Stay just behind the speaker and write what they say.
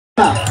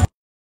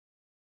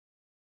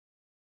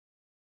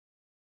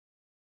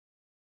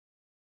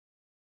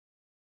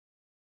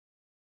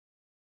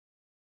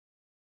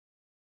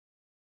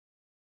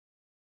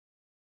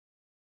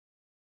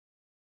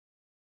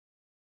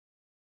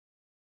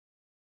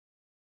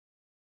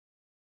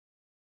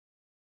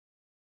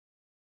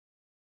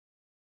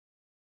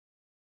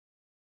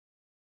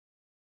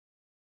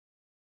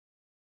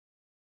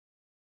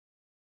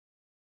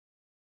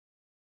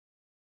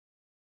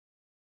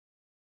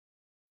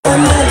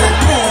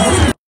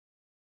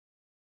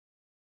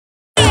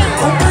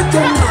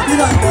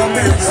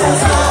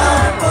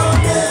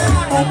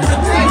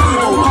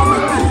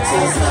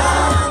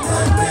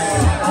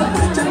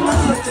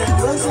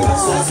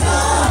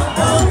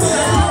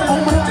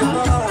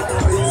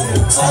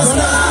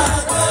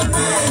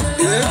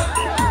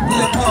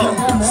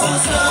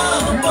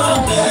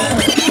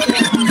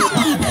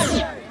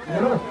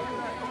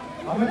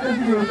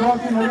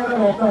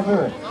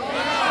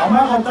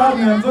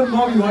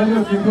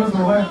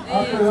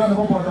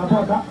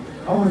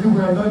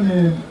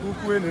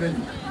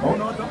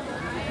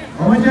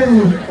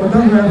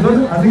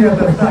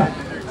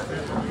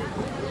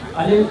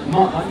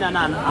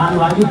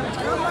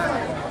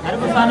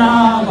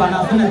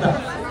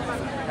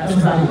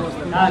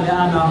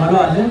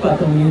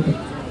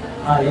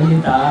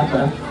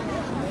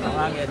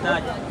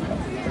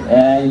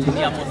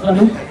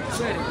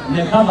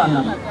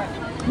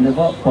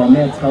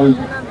Bomet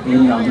County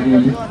in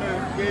Yamini.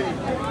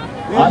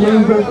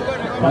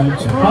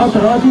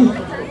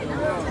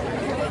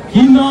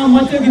 Kino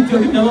macho kitu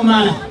na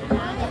mama.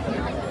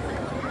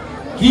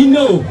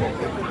 Kino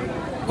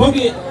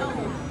koge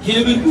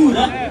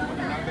kebikura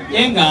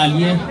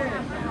yengalie.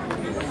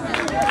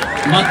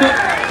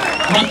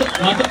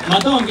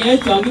 Mato nge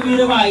chongi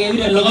bire ba ge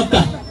bire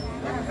logota.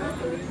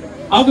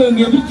 Ago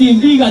nge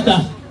bitindi gata.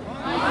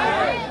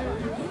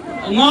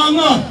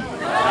 Ngongo.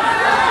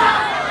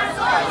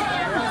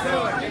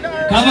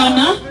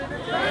 Kavana?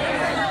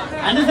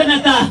 Ano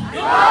senata?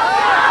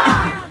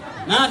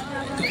 Na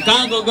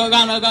kang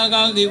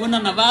guna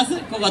nabase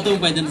ko katong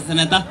pwede na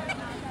senata.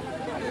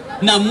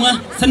 Namwa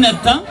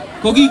senata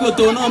kogi ko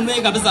tono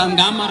me kabisa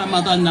ngamara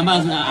mata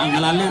nabas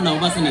angalale na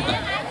uba senata.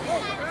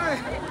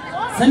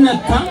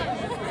 Senata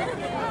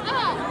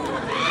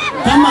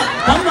kama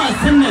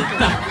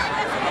senata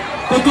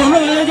ko tono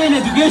lege in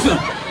education.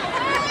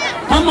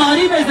 Kama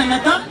aribe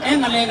senata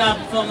engalega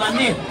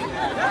somane.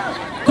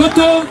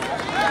 Koto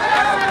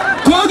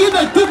kogi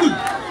na tubul.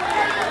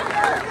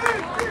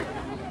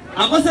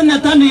 Ako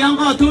senata ni yang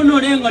ko tono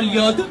re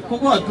ngaliot ko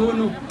ko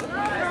tono.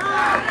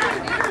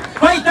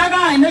 Pai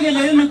taga ine ke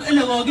le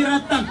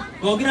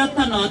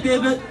gogiratan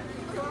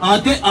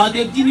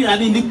ate jini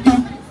rabi niktu.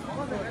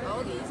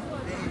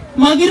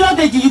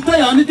 Magirate jito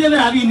yani tebe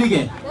rabi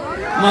nige.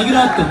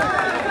 Magirate.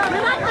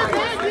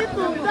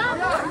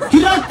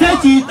 Kirate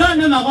jito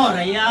ne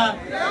magora ya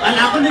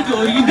ala ko ne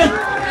jori ngat.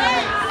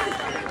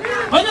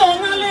 Ano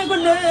ngale ko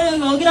le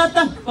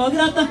gogiratan.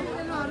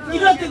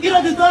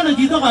 Kirate to na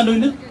jito kanu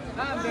ne.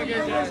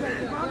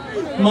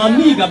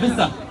 Mami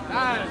kabisa.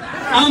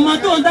 Ama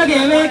tu onda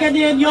kewe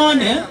kene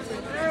nyone,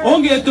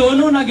 onge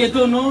tono na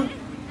getono,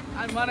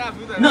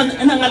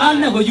 na ngalal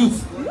na go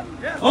youth,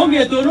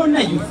 onge tono na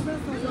youth,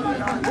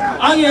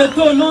 age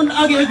tono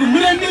age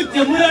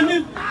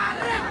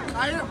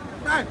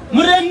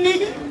mureni,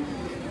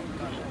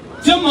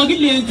 cuma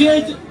gile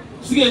je,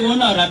 sige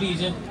gona rabi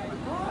je,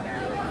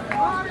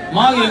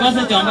 mage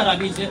basa jamba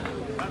rabi je,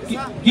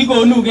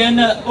 kiko nu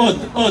gena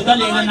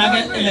tali na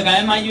ge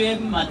elegay mayu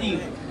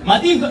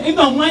mati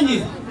iko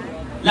mwani.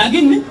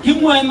 Lagi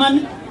kimwa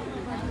man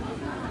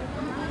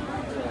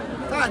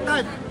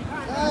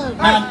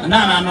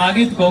na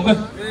agit gogo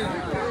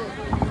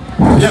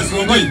yes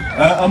gogo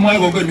amai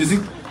gogo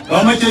music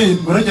amache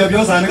boroja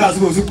bio sana ka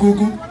sugo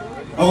sukuku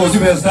ago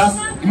superstars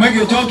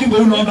image joki bo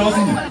no ndo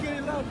sini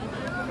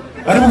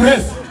aribu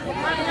grace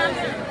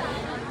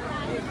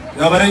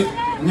ya bare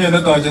nye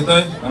na to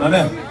jetoy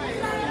anane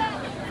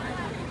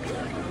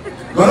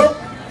goro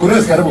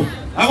grace karibu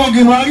ago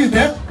ginwa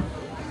agite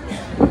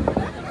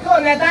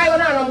Ngetai ko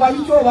na ngwa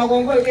icho ba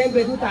gongo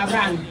embe tu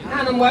tabran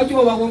na ngwa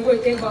icho ba gongo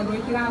embe ndo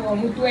ikira ko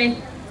mutwe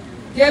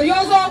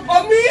jebioso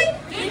omi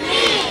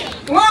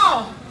ngo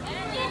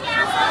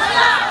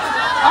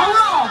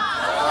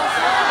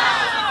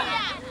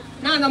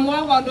na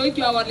ngwa ko ndo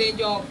icho ba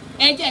lejo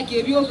eje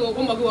jebioso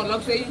ko magi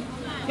worlok sei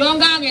yo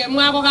ngage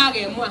mwa ko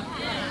kage mwa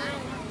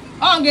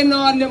onge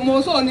no le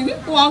moso ni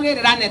ko ge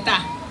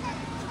raneta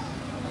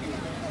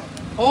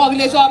o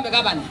gile so me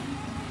kabani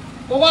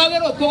ko ge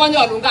ro to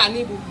nyolu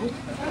ngani bubu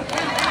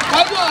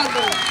Aduh,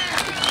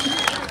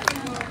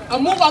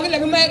 kamu kau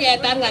lagi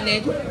mengetan kan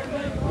itu,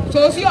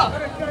 sosial,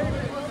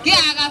 kia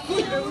agak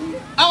kuat,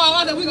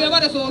 awak ada punya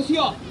apa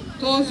sosial,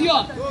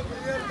 sosial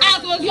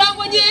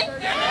apa je?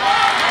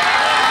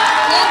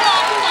 Kamu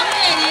aku kau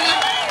ni kan?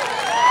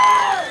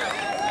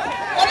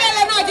 Kau ni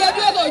lena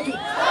jadi apa tu?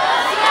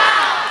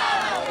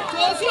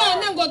 Sosial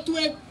nang kau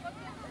tuai,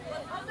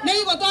 ni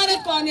kau tahu ada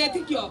kau ni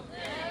tikio,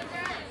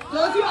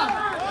 sosial,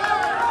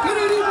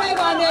 kiri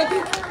kau ni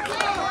tik,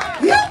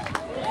 ya?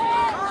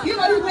 Kiri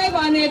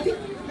kau ni tik.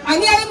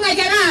 Ani ay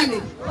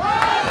ngajarani.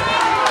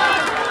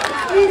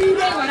 Ini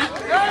dia mana?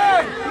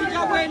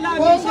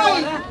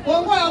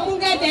 Kongo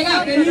amunga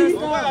tega peni.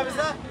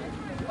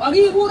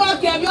 Agi buro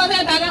kebyo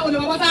ta taga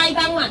ulo ko sai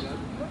tangwan.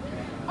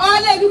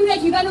 Ale gimne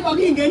kita no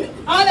bagi ngen.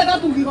 Ale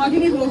ta tugi ko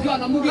kini ko sio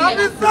no mugi. Ah,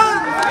 ko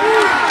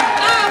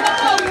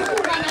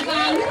ku kana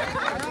kali.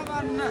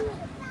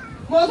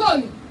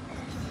 Moson.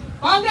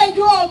 Ande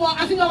jo mo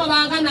asino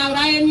ba kana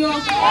raen yo.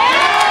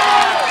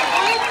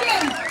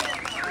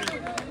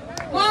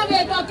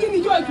 Mame to kimi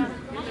joju.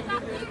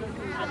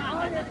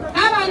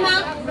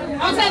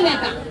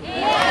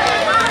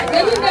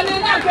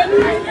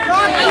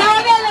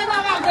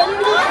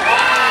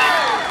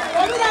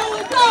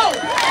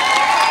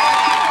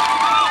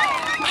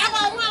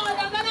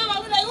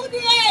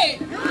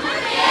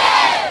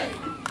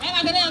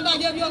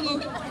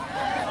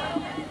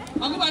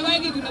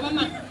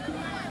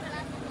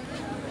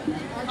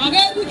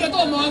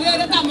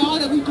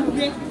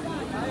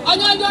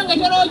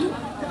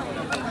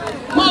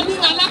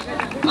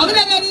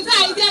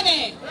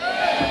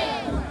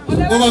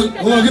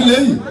 Owa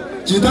kile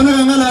chito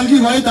na ngala ki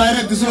wai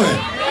direct so e.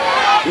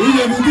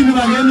 Uye buti ni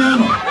bangeni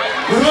ano.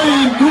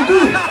 Koroi kuku.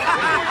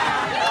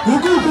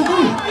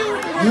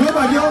 Niwe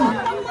bagyo.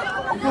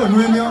 Ko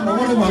niwe ni ano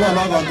ko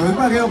malala ba to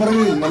pa ke bara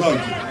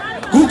malala.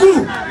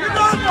 Kuku.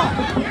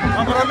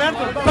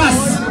 Pass.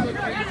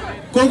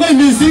 Kongo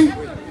missing.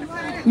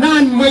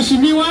 Nan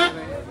mheshimiwa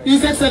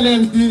His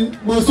Excellency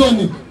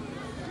Mosoni.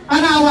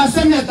 Ana our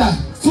senator,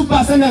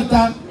 super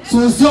senator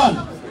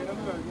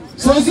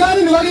Social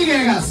ni wagi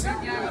gegas.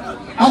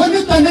 Ako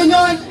ni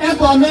tanenyon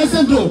Bomet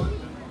Central.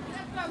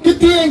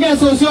 Kitienge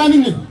social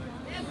ni.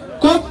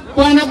 Ko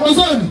bwana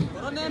Mosoni.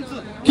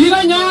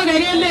 Kila nyoga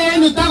gele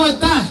enu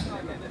takota.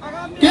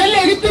 Kele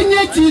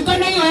kitinye chito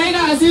na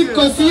yoega asi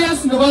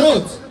kosias nebo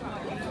road.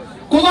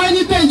 Ko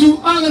gani tenju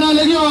angana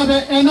legi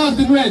obe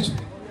enotinwechu.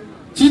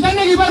 Chito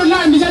ne kibaru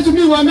lami cha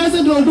chumi Bomet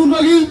Central dun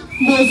wagi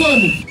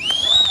Mosoni.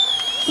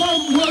 So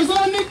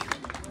Mosoni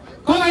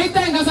ko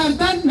kaitenga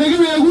sartan ne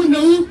kiwegu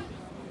neu.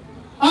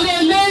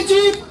 Ake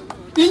leji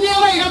inye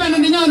wai gavana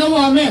ninyo no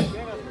Bomet.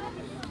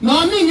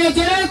 No mi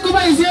ngechere ko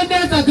ba isi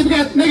data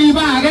certificate ne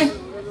gibage.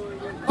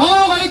 Ko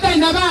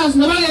kaitenga bas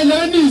no ba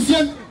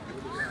elenisien.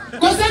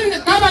 Ko sen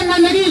gavana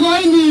ne gigo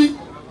ini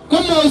ko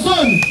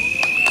Mosoni.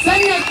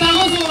 Senyata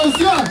ko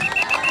solution.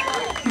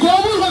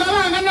 Gobur ko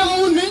gavana na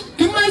ko uni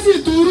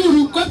kimasi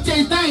tururu ko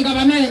cheitai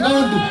gavana e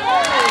godu.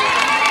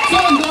 So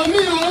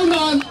ndomi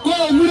uno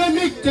ko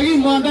murenik tegi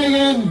monda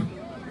gen.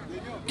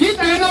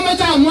 Kita no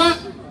machamwa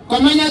ko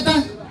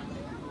Manyatta.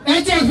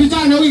 Eche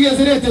vijana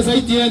wigeserete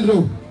saiti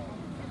endro.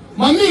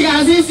 Mami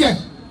gazisye.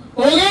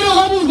 Ogero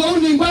gobur ko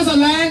uni kwasa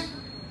lae.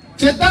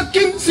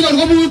 Chetakin sigor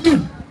ko butul.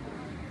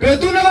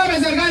 Petuna ba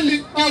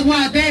serikali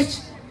obwatech.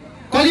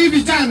 Ko gi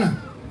vijana.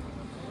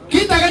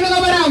 Kita kana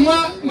kabara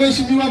mwa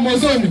mheshimiwa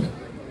Mosoni.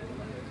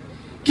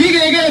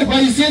 Kigeger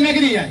boisie ne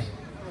kiriyai.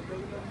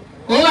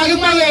 Ola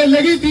kimage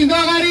legi tindo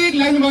garik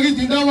lagi magi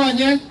tindo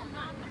monye.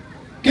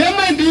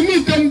 Kema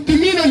ndimi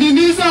timino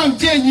ndinisa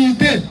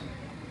mchenyite.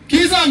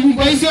 Kisa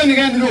mboisie ni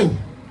genro.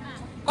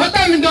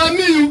 Kota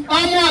mindomiyu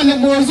amwa le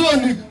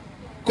Mosoni.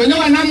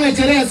 Konyoka namwe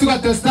chere siko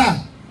testa.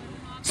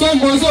 So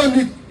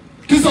Mosoni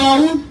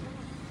kisawu.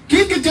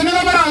 Kiki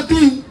chenera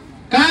barati.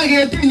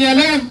 Kage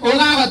tinyelem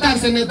ola gotar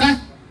seneta.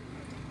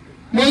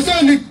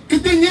 Mosoni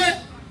kitinye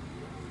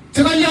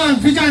Sekalyan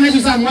vijana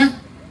chusamwa.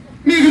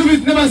 Mi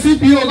grupit nebo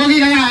CPO ko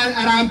kikaya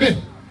arambe.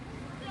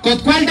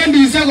 Kot kwalda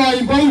ndisya ko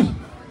imbau.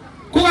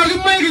 Ko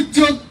kakimai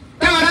kityo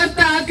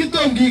takarata at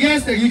kitom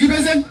kikeste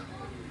kikibesen.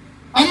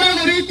 Ama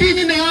kori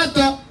tinyi ne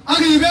yoto ak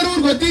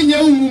iberur kotinye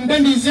umumde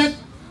ndisyak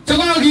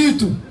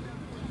chekokiitu.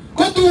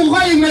 Ko tun ko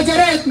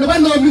ng'echeret nebo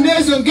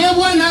nomination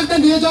kebwone ak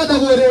tendisye choto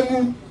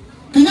koreng'ung.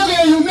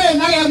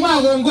 Kinyokeyumen ak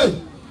kemwa kongoi.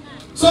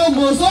 So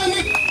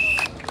Mosoni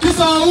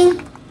kisau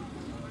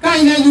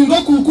kainenyu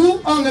ko kuku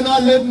ongen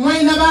ale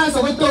mwai nabas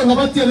ako to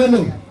nebo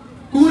tieleno.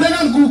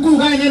 Kurenan kuku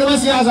kaine nebo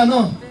siasa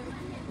no.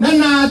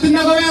 Nana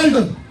tinna ko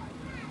weldo.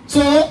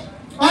 So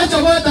acha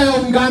bota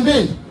yo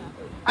campaign.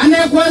 Ane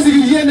kwa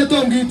sikiriye ne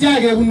tom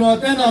kitiage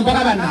bunot en ombo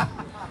gavana.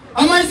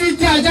 Ama si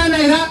tia jana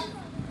ira.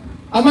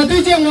 Ama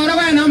tije ngora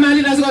kwa na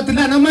mali la siko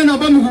tinda na meno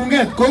ba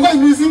mugunget. Kongo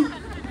misi.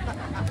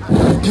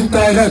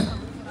 Kintaira.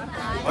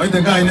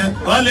 Oite kaine.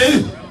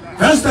 Wale.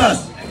 Festas.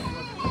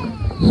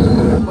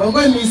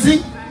 Kongo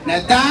misi.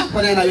 Neta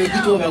kone na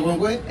yekicho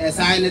bagongwe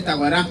esaine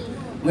tagora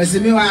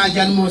mheshimiwa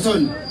Jan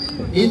Mosoni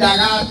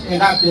indaga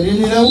ega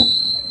perini leo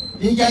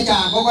ingecha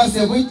koko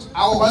sebuch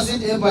au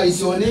kosit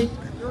embaisioni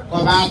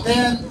ko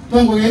bate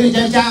tongo yeri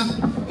jecha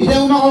ide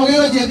uma ko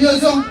gero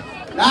jebiozo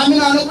la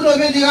mina no kudo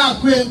be diga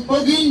kwe ko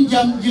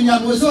ginjam jinya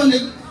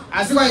Mosoni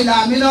asiko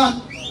ila mina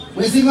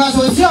mheshimiwa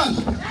solution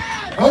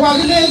ko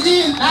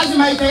wagileji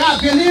lazima itega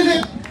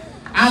perini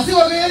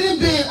asiko geri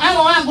bi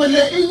aro wango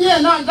le inye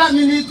no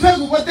ndamini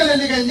twegu ko tele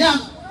ligenya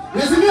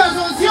Mheshimiwa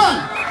solution,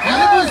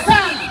 karibu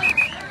sana.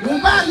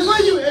 Nyumbani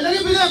goyu,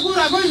 elegi bila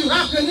kura goyu,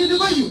 Keneni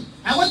goyu.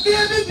 Ako tiye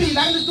bibi,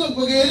 lakini tu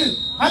kogeri.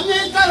 Hamye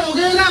ikaro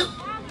gera,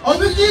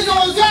 obiti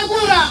solution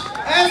kura.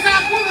 Esa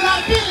kura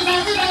pili na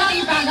kila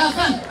lagi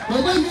tangasan.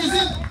 Kogo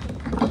misi.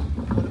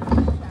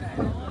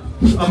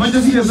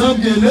 Amaja si hesab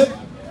gele.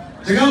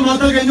 Jega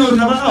mata kenyor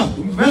na ba.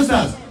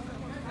 Vestas.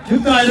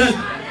 Kita ile.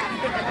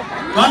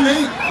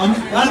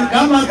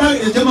 Kan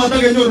mata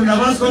kenyor na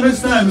ba so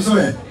next time so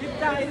e.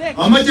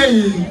 Amaja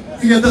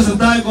kita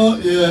setai ko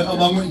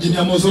abangun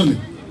jinya Mosoni.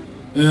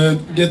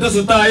 Kita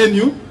setai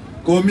enu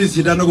ko mi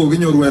sidano ko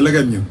kinyoru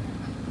elegemyo.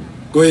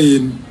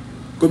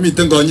 Ko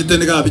miten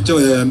konyiten ka bicho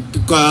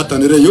ko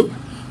atan reyo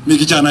mi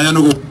kichana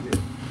yano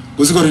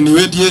ko sikori ni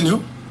wedi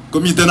enu ko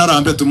miten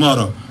arambe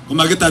tomorrow. Ko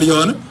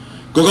magitarion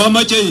ko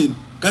amache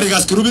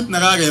karigas grupit na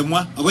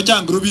kagemwa ako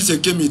chang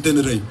grupisiek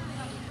chemiten reyo.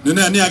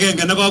 Nene ni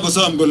agenge ne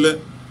kokosom kole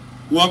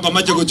uon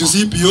komache ko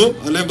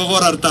CPO alen ko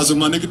korarta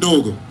somani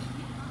kidogo.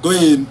 Ko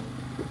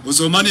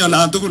usomani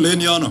ala tugul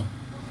en yono.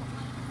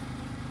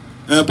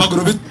 Pa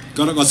grupit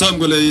kosom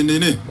kole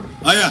nini.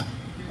 Aya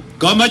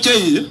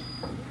komache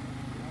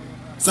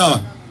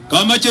sawa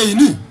komache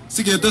ini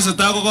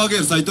siketeseta ko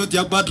koker saitoti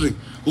ak Patrick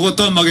ko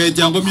tomo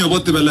ketyan komi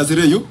obot bela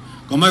sireyu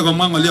komache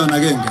komwa ng'olyon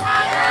agenge.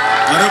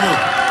 Karibu.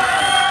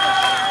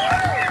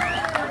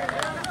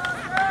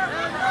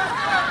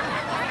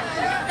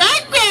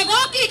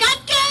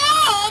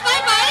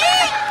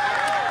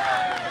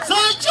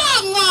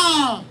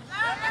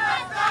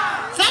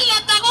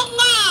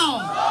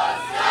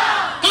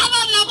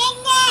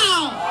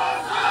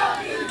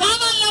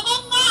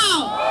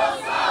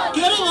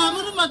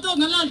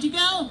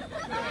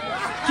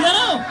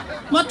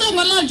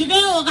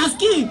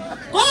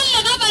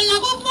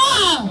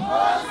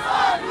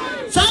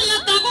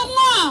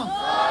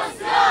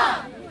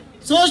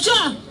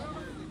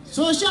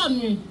 Social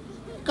me,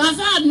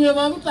 Kazan me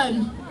one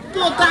time, to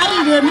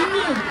carry them in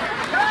you.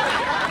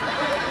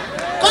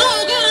 Go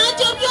again, I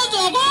jump your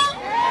dog.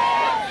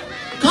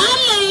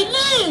 Carly,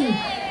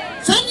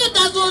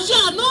 Senator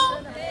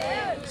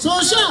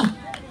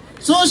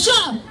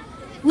Social,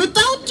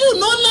 without you,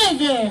 no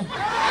leg.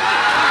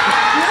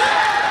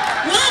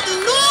 What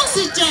knows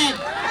it, Jack?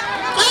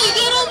 I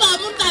get over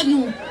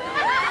Mutanu.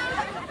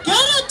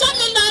 Can you tell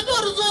me that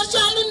you're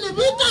social in the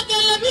Vita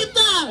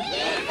Calavita?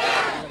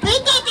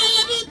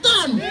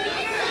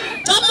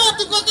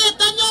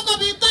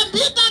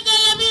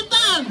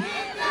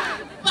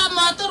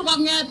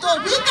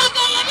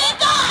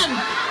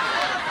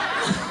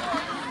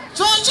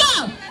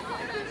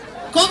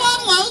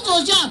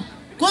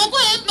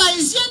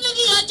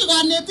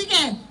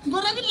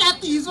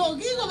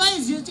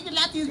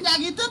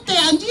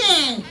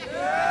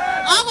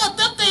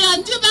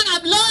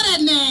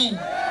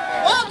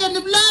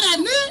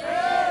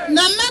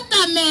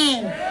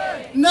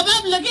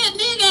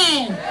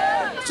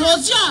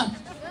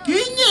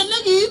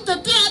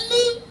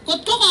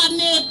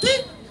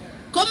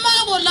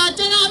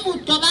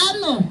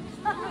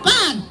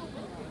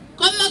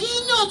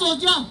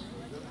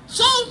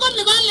 So good to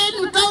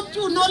without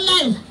you, no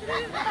life.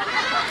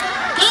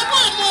 Come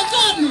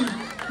on,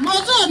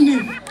 Mozoni.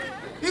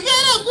 You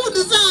get a good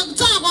song,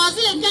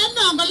 and get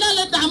down the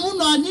little damun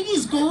on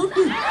his gold.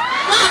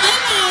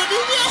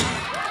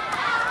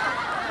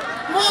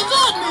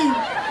 Mozoni,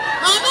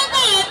 I'm a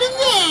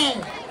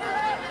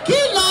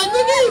kill on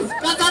the knees,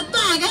 but a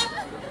tag.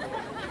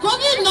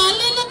 Come in, no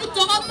little bit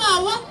of a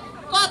mawa,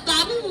 got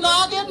that in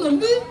log and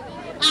me.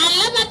 I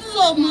am at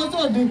so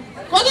Mozoni.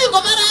 What do you go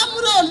around?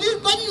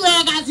 Live when you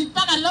are as it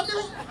back alone.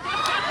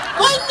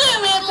 When you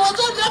were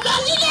Mozoni,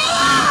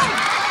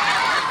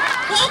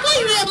 what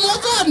were you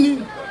Mozoni?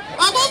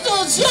 I was so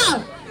sure.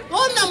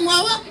 Oh, no,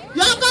 Mama,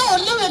 you are going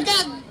to live and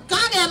get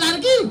carried and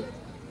give.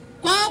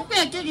 Go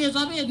back to his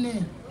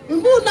opinion. You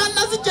would not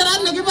necessarily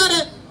run the giver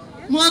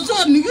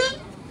Mozoni.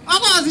 I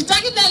was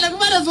taking the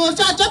letter for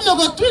such a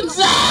number of twins.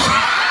 Go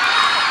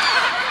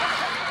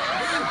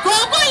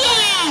away.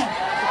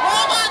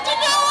 Oh, what do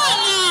you want?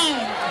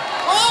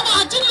 Oh,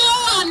 what do you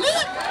want?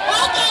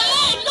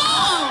 Okay, no.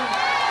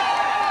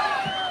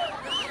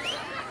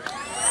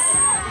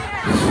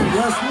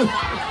 Yes,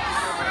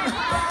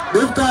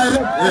 this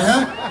time,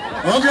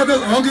 okay,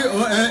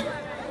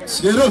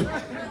 Skero,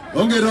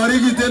 okay,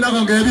 Rorigi, then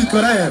I'm going to be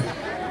correct.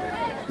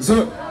 So,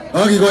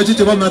 okay, go to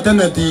the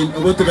maternity,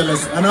 about the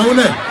less. And I will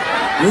let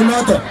you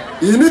know,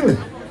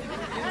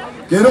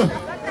 Skero.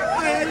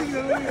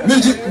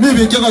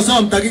 Maybe give us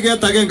some Tagiga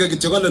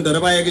chocolate and the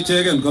Rabbi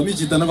check and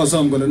committee to know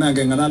some Golana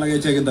and another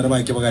check in the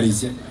Rabbi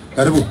Kavagarisia.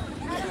 Karabu.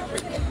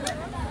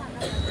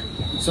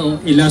 So,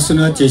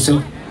 Ilasuna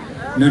Cheso,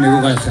 no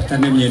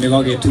Tanami and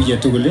Goga 2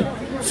 years to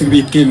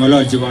Sibit came a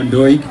lot of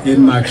Doi in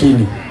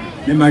Makini.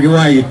 The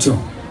Magiwaito.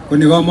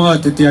 When you go more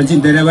to the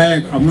Ajin the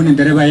Rabbi, Amun in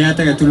the Rabbi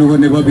to look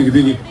on the Bobby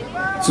Biggie.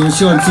 So,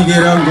 Sean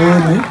Figueroa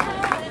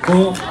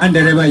go and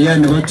the Rabbi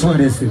Yan about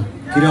tourists.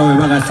 Kiro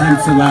Baga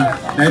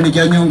then the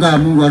Ganyunga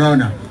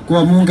Mungorona.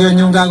 Go Munga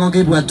Nyunga go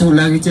give what 2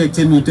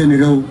 luggage meet in a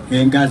row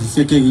and gas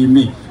shaking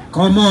me.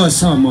 Come on,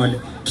 someone.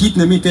 Keep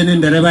the meeting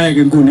in the Rabbi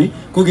Guni,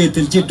 go get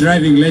till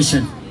driving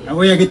license.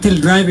 Away I get till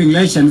driving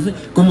license,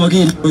 come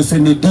again, was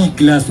in the D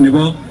class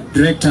nebo,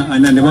 director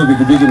and a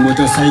big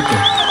motorcycle.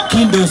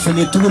 Kindos and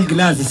the tool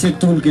glass is a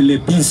tool kill a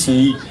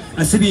PC.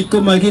 As if it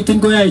come again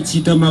go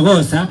Chito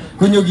Magosa,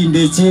 Kunyogin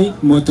Dechi,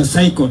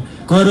 motorcycle.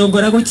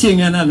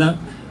 Korongoraguching another.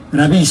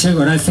 Rabbi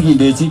Shego Rasiki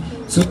Deji,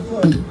 so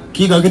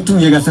Kigo get 2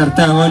 years at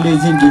Tower,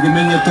 Legend,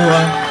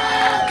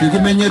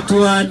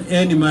 Kikimenyatuan,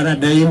 and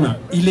Maradaima,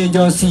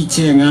 Ilejo Si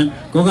Chengan,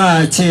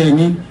 Goga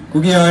Chengin,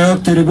 Kugia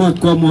to the boat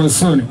Como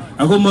Son.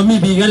 I go Mami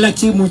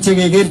Galachi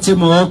Muchege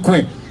Gerchimo,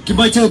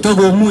 Kibacho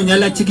Togo Munya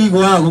Lachiki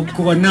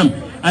Guanam,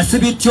 a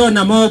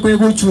Sibitiona Mokwe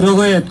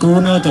Churogo at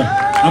Kunoto.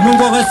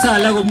 Among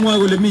Sala of Moa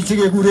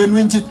Michige Guren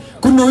Winchit,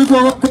 Kuno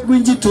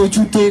Winchit to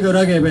Chute or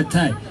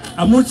Ragabetai.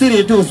 A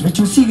Mozeritos, which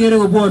you see here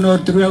one or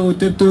 3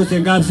 out of those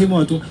and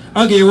Gansimoto,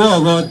 I gave war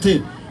got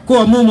it.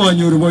 Go a moment on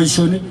your voice.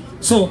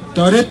 So,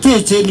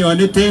 Torete,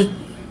 Chenionete,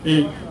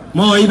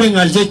 more even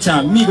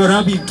Aljecha,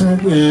 Migorabi to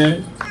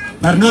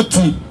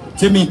Parnoti,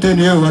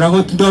 Chemitonio, or I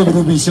got to dog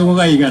Ruby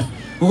Shogaiga,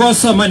 who got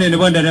some money in the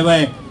one that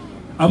I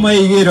am I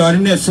get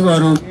on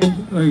Nessuaro,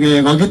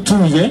 I get 2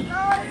 years.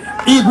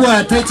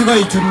 Igua,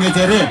 Tetsugai to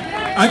Metere,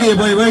 I gave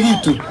my way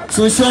to,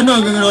 so she no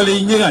going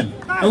in Yagan.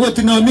 I want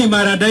to know me,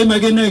 Maradaim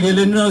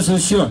again, no so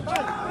sure.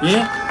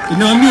 Yeah,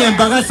 Inomi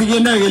mpaka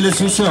sigena kele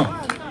susho.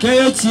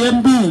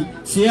 KHMB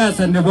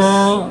siasa nebo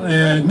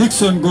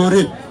Nixon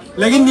Gorit.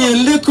 Lakini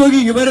elet ko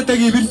kikibare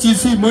takibirchi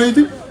simoit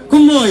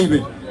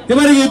komoibe.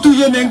 Kibare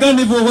ketuye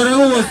nengani bokora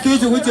ko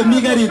waskecho ko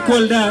chemi gari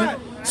kwalda.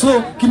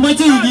 So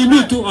kimache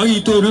ikimitu ak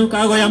itono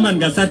kakoyaman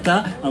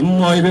kasarta amu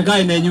moibe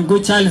kainenyu ko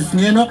Charles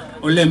Ngeno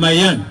Ole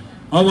Mayan.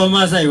 Obo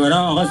Masai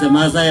kora akose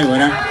Masai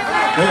kora.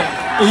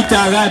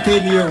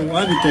 Itagate niyo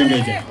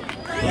wabitengeje.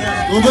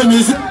 Obo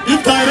misi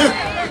itare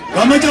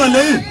kamache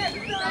ole.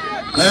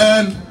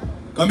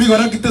 Kami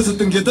kora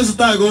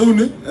kitestai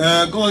kouni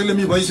ko kakile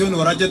mi boisionik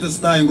kora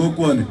chetestai en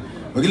kokwoni.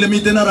 Kakile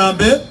miten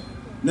Arambe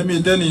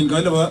nemiten in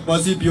kakile bo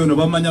CPO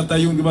nebo Manyatta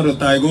yun kibare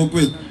tai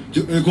kokwet.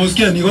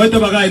 Koskia ni koite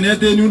baka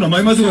inet en yun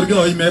amai masi korke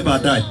oime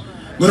batai.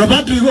 Goro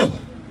Patrick ko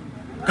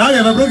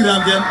kakebe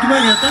program ken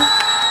kimageta.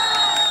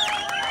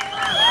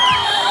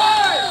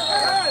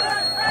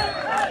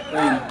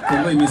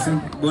 Kongoi missing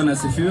Bwana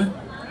asifiwe.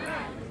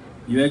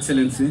 Your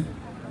Excellency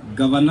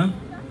Governor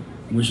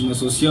Mheshimiwa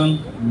Sosion,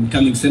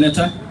 incoming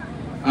Senator,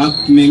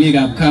 ak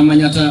mengikab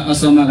Manyatta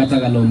asoma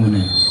kataka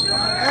lomone.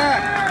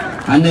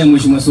 Ane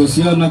Mheshimiwa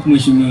Sosion ak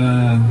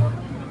Mheshimiwa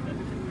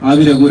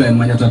abire kura en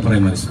Manyatta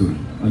Primary School.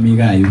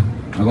 Amigayu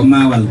ako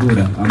mawal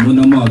kura amun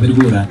amabir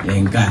kura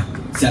en gaa.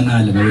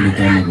 Sianale bawili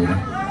tomo kura.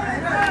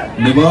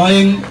 Nebo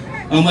oeng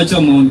amache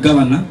amwon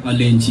Governor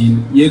alenjin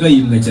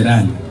yekayim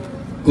ngecherani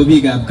ko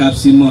biikab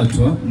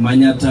Kapsimotwo,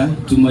 Manyatta,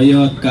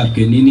 Tumayot,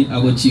 Keneni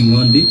ako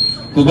Chingondi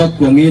koba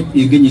kwonget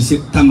en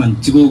kenyisiek 10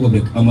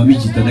 chekokobek amami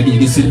chito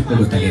nekikisir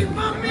okot agenge.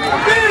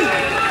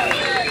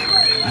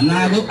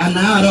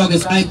 Ana aroge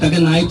sait age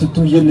nait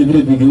tutuye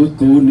nebire biik eut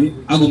kouni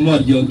ako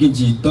morionjin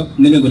chito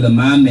nengen kole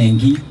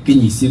maamengi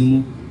kenyisiek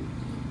mut.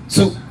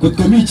 So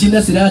kotko mi chi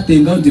nesirat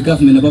en county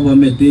government nebo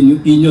Bomet en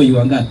yu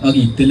inyoiwan gat ak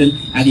itelel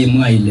ak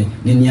imwa ile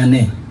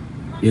niniane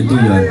en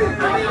tuyon.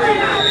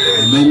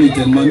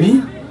 Mamiten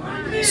mami.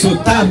 So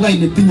tabwa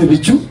ile tinye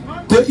bichu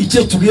ko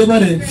ichechu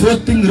kebare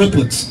voting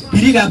reports.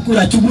 Birikab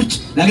kura chubuch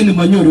lakini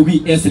manyoru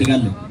ki en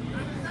serikali.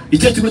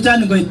 Ichechu ko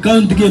chani ngoit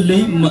county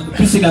kele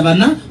kisi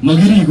gavana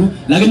magirigo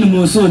lakini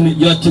mosoni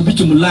yote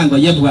bichu mulango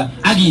yebwa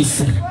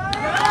akisir.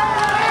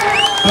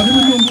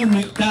 Kakile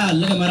nguni ka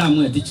leka mara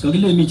mwetich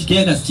kakile mi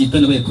kegas chito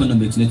nebo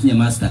economics netinye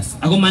masters.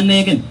 Ako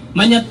manegen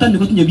Manyatta ni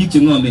kotinye biik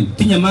chengomen.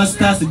 Tinye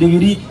masters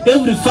degree,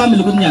 every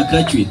family kotinye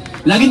graduate.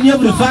 Lakini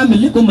every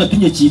family ko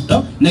matinye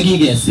chito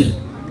nekikesir.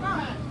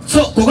 So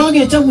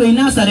kokakechobwech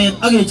Nazaret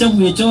ak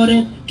kechobwech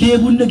oret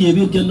kebune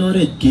kebirchen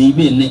oret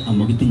keiben ne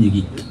amakitinye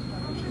ki.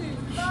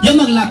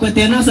 Yemak lakwet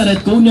en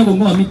Nazaret kouni ako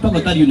ngomit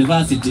pakotar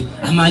university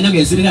amanya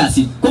kesir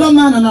kasit. Koba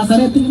maana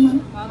Nazaret ni man.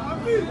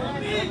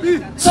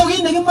 So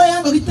kit nekimoe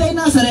yan kokitech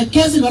Nazaret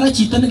kesir kora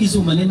chito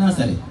nekisomane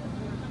Nazaret.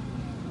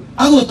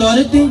 Ako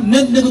toreti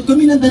ne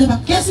kotkomi ndereba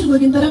kesir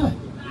koik ndereba.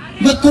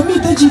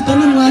 Ngotkomiten chito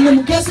ne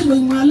mwalimu kesir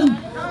koik mwalimu.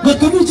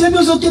 Ngotkomi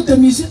chepyosok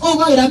chetemisi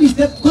okoi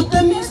rabisiek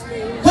kotemis.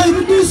 Koi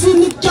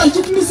ndisinik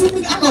kyolchin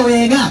ndisinik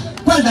akoweka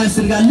kwalda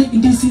serikali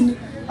ndisinik.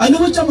 Ano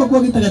kochama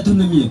kwa kit agetugul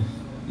nemie.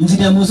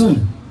 Engineer Mosoni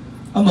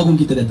ama kun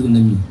kit agetugul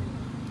nemie.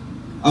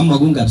 Ama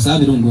kun kabisa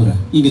birungura.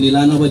 Ingine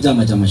ilana kwa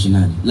chama cha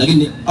mashinani.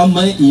 Lakini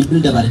ama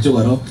ibuilda barcho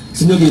waro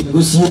sinyoge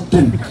negotiate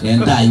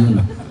enda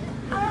yuna.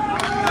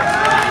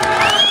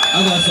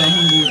 Aga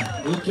samungura.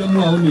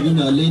 Okiamwa uni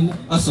ginyaleni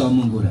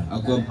asamungura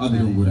akwa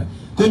abirungura.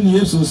 Koni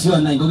Yesu sio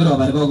na ngogero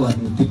barko kwa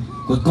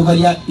kotko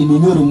kariya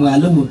ininyoru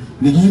mwalimu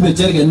nikiibe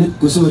chergenit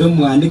kosore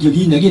mwanik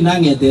yukinye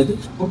nangetet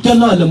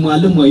okyonole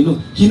mwalimu aino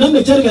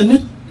kinome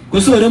chergenit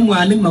kosore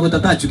mwanik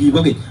makotatachu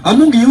kiboke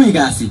amun kiui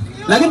kasit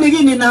lakini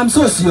kininam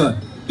sosio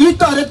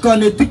itoret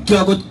konetik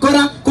kyok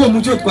kora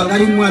komuche kwal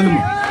garit mwalimu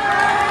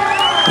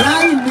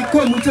raini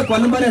komuche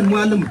kwal mbaret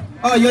mwalimu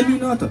ayoni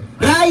noto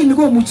raini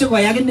komuche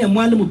koyai ine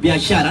mwalimu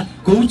biashara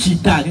kou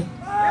chito age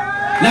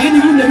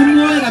lakini kit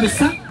nekimwoe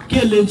kabisa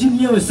kelenjin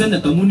yewe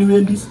senator muni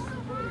wendis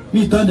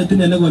mi tondet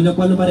ine nekonyo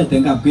kwal mbaret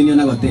en kapkwenyo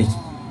nakotech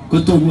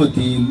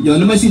kotomotin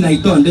yon imoe sinai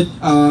tondet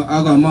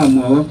ak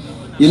amamwowo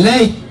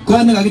ile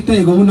kot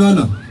nekakitech kou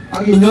nono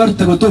ak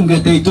inyorte kotom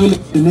ketech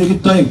toilet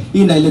nekit oeng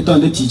inai ile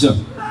tondet chicho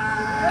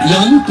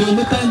yon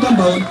toilet oeng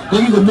compound ko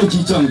kikomech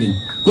chichon keny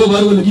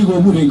koboru kole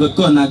kikobur en kot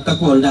konakta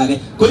kwo oldo age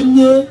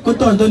konye ko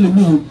tondet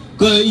nemi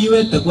ko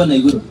iwekte kwo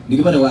Naikuru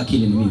nikibore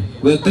wakili nemi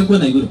wekte kwo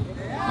Naikuru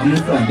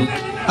amun tondet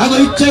ako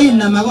ityo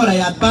inam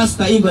akorayat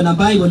pasta ingonam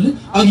Bible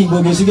ak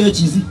ingokesige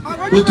chizi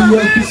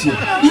kotuyo kisio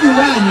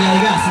iwani yai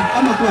kasit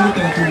ama kwa nito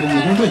katulo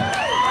ngongoi.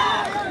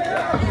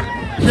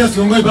 Yes,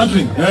 kongoi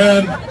Patrick.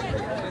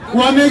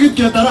 Kwa nekit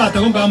ketarata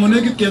ko ngamun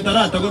nekit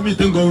ketarata ko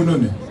miten kou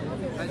noni.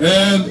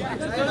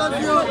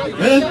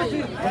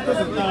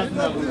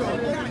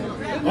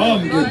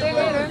 Omge.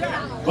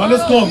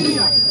 Wales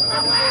komge.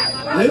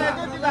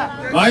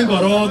 Bain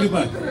korogi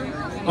ba.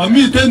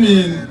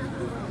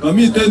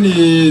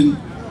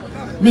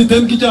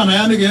 Miten kijana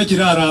yani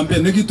kechira Arambe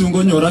nekitun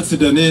konyor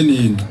accident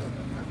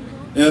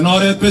en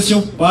oret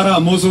pesyo para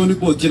Mosoni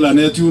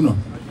pochilanet yuno.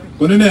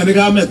 Konine ni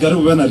kamet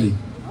karibu penalty.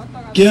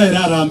 Kiyae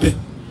Arambe.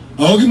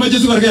 Ako kimache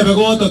sikorkebe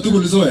koto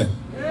tugul soe.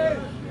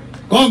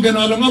 Kongen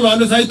ale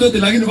ngolole saitoti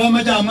lakini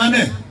komache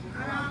amane.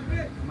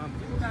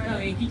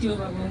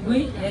 Jehova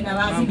Mungu na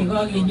basi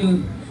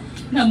nikokinyoru.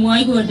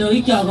 Namwoi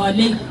kondoikyok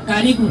ale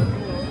karibu.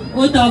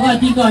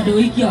 Otokoti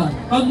kondoikyok.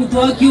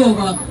 Kamutwok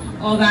Jehova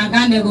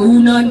okangane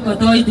kounon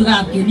kotoitu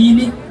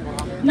kapkenini.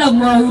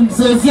 Namwoun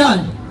Sosian.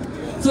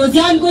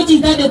 Sosian ko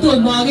chito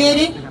netom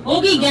akere.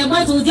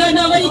 Okingemwa Sosian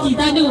akoi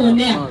chito neo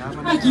nea.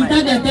 Ak chito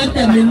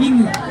neterter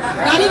neming'in.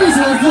 Karibu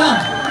Sosian.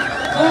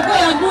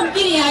 Okoi amun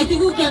kiriyai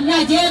tuguk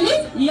chemiachen,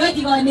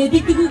 iyochi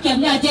kanetik tuguk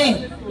chemiachen.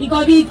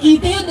 Ikobit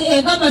kiten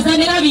en komosta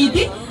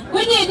nekabit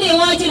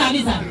konyetewochi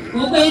kabisa.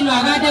 Okoi en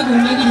wakati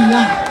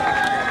kumekiriyan.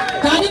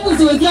 Karibu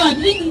Sosian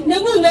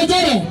neng'ung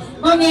ng'echere.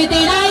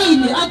 Kong'eten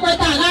raini akwo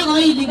taa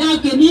kakoili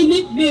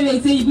kapkenini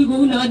meweksei biik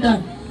kou noton.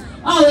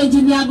 Awe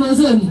Engineer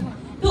Mosoni.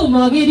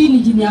 Tomo akerin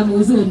Engineer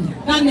Mosoni.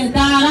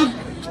 Kanetara.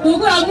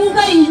 Koko amun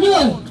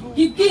kainyor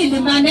Kipkili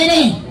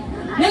Manderet.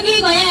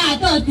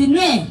 Nekikoyayat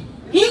ortinwek.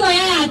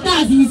 Kikoyayat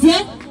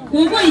kasisiek.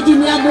 Koko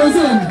Engineer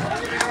Mosoni.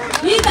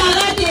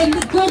 Itakaten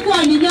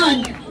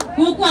kokwoninyon.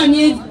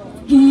 Kokwoni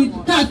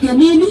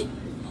kapkenini.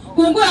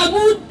 Koko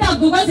amun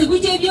takokose ku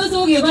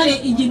chepyosok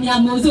kebore Engineer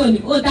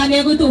Mosoni. Ot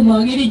ane kotomo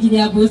akere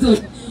Engineer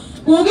Mosoni.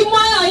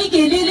 Kokimwoe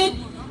kelelen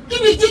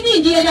kibirchini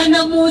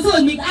njirenik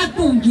Mosoni ak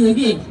tom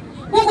kekee.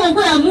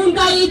 Koko amun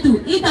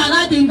kaitu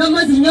itakaten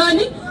komosinyon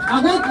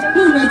ako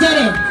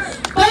kung'echere.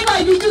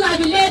 Boiboi bichu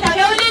kabilet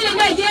ake olelen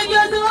ne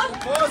chepyosok?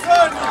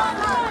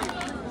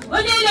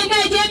 Olelen ne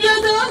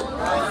chepyosok?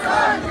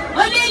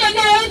 Olelen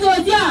ne en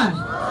Sosian?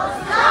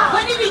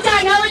 Koni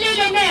vijana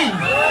olelen ne?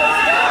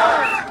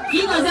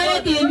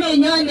 Kikoseret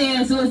emenyon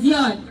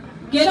Sosian.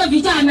 Kero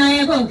vijana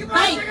eko.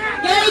 Hai,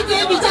 kero ite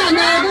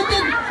vijana eko.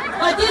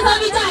 Otisa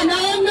vijana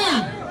ene.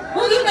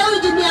 Ukimeu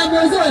Engineer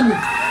Mosoni.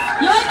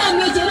 Yona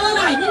ng'echerok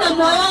nina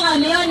mwowok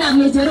ale yona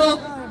ng'echerok.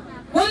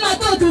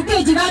 Komatot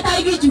kechi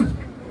katai bichu.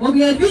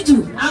 Oker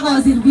bichu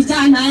akosir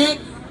vijanaek.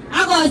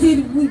 Akosir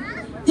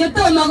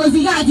chetomo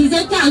kosich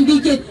kasisiek chang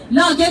biik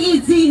lagok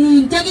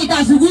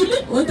chekitar sukul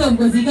otom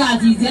kosich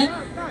kasisiek.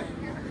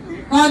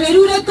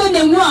 Kaberuret ko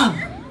neng'wong.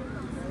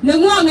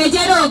 Neng'wong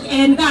ng'echerok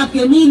en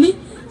kapkenini.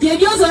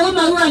 Chepyosok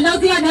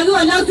komawoloksei anan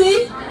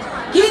kiwoloksei.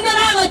 Kit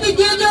nekakotil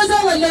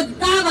chepyosok kole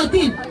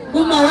kakotil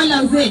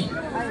komawoloksei.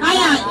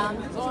 Aya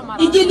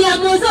Engineer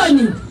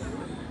Mosoni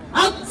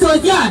ak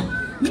Sosian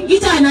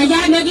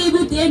kijanayat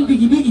nekibut en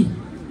pikipiki.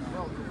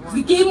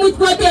 Kimut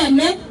kwo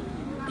Temet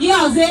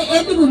kiyokse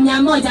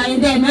 1,100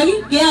 en Temet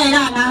keyoe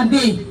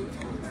Harambee.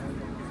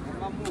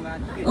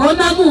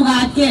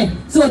 Omamukatkei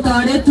so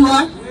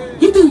toretwon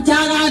kitupche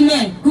ak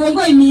ane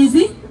kongoi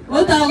missing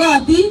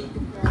otokoti.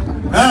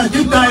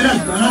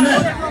 Kiptairet anan ne?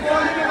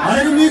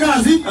 Are kimi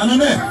kasit anan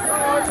ne?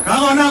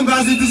 Kakonam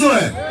kasit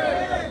isoe.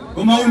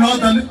 Komau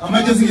noton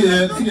amache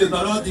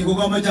siketoroti ko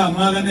kamache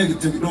amwa akane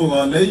kityo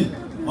kidogo ale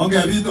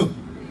ongebitu.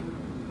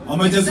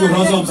 Amache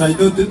sikosom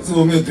saitot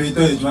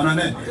sikong'etweitoechu anan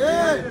ne?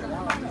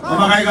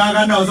 Amakai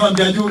kakane osom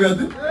chechuket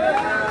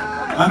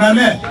anan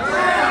ne?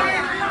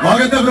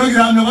 Mokete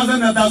program nebo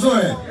seneta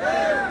soe.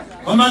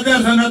 Komater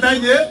seneta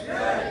inye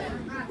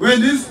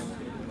wendis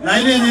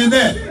lainenyin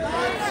ter.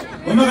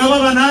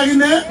 Komakaba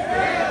akine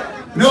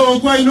neo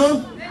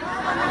kwaino.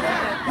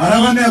 Ara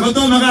kone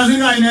kotomo kasir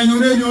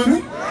kainenyun en yonu.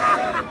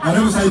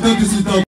 Karibu saitoti sito.